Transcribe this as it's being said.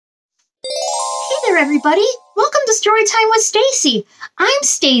there, everybody. Welcome to Story Time with Stacey. I'm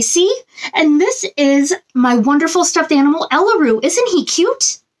Stacey, and this is my wonderful stuffed animal, Aloud. Isn't he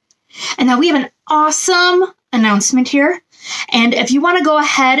cute? And now we have an awesome announcement here. And if you want to go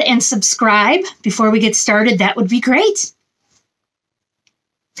ahead and subscribe before we get started, that would be great.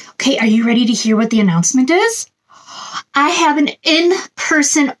 Okay, are you ready to hear what the announcement is? I have an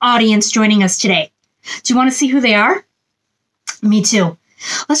in-person audience joining us today. Do you want to see who they are? Me too.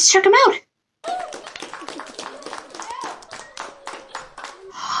 Let's check them out.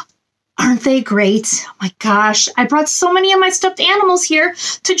 Aren't they great? Oh my gosh, I brought so many of my stuffed animals here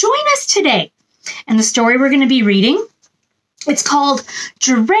to join us today. And the story we're going to be reading, it's called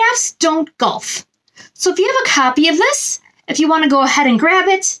Giraffes Don't Golf. So if you have a copy of this, if you want to go ahead and grab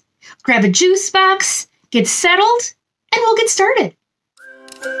it, grab a juice box, get settled, and we'll get started.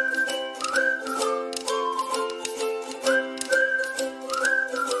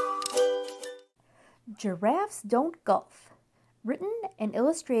 Giraffes Don't Golf, written and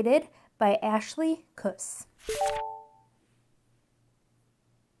illustrated by Ashley Kus.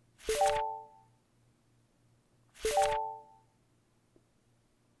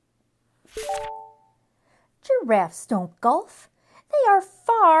 Giraffes don't golf. They are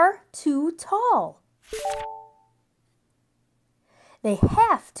far too tall. They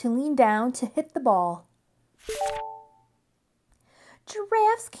have to lean down to hit the ball.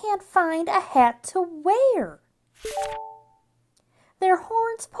 Giraffes can't find a hat to wear. Their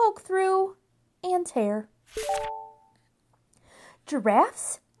horns poke through and tear.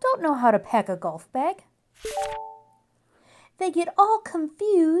 Giraffes don't know how to pack a golf bag. They get all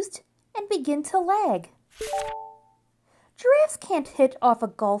confused and begin to lag. Giraffes can't hit off a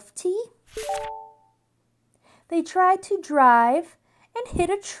golf tee. They try to drive and hit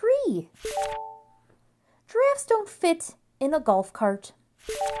a tree. Giraffes don't fit in a golf cart.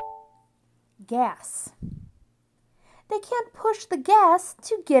 Gas. They can't push the gas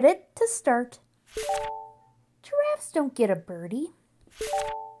to get it to start. Giraffes don't get a birdie.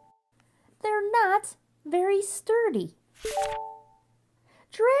 They're not very sturdy.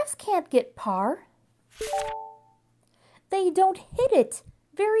 Giraffes can't get par. They don't hit it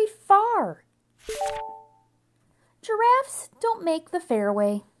very far. Giraffes don't make the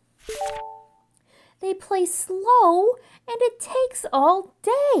fairway. They play slow and it takes all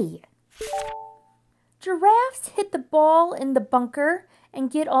day. Giraffes hit the ball in the bunker and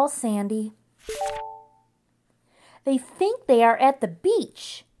get all sandy. They think they are at the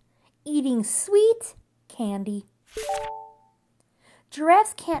beach, eating sweet candy.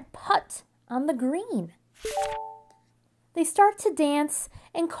 Giraffes can't putt on the green. They start to dance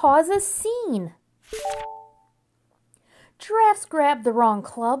and cause a scene. Giraffes grab the wrong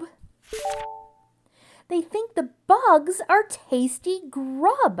club. They think the bugs are tasty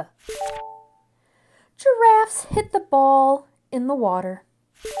grub. Giraffes hit the ball in the water.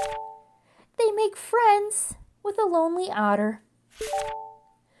 They make friends with a lonely otter.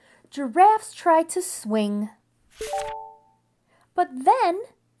 Giraffes try to swing, but then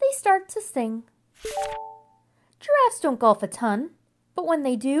they start to sing. Giraffes don't golf a ton, but when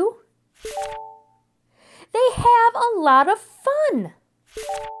they do, they have a lot of fun.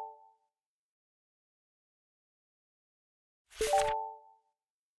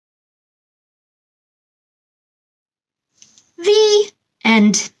 The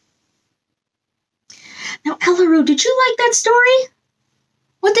end. Now, Aloud, did you like that story?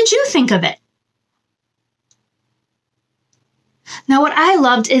 What did you think of it? Now, what I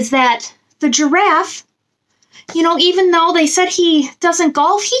loved is that the giraffe, even though they said he doesn't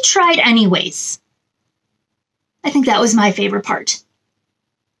golf, he tried anyways. I think that was my favorite part.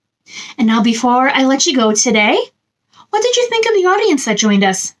 And now, before I let you go today, what did you think of the audience that joined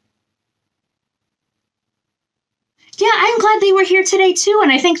us? Yeah, I'm glad they were here today too,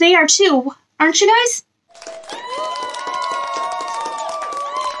 and I think they are too. Aren't you guys?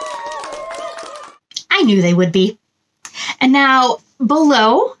 I knew they would be. And now,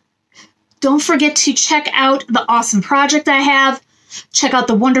 below, don't forget to check out the awesome project I have. Check out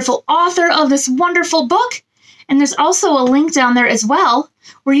the wonderful author of this wonderful book. And there's also a link down there as well,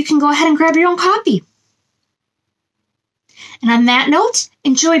 where you can go ahead and grab your own copy. And on that note,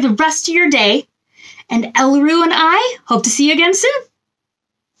 enjoy the rest of your day. And Aloud and I hope to see you again soon.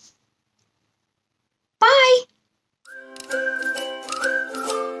 Bye!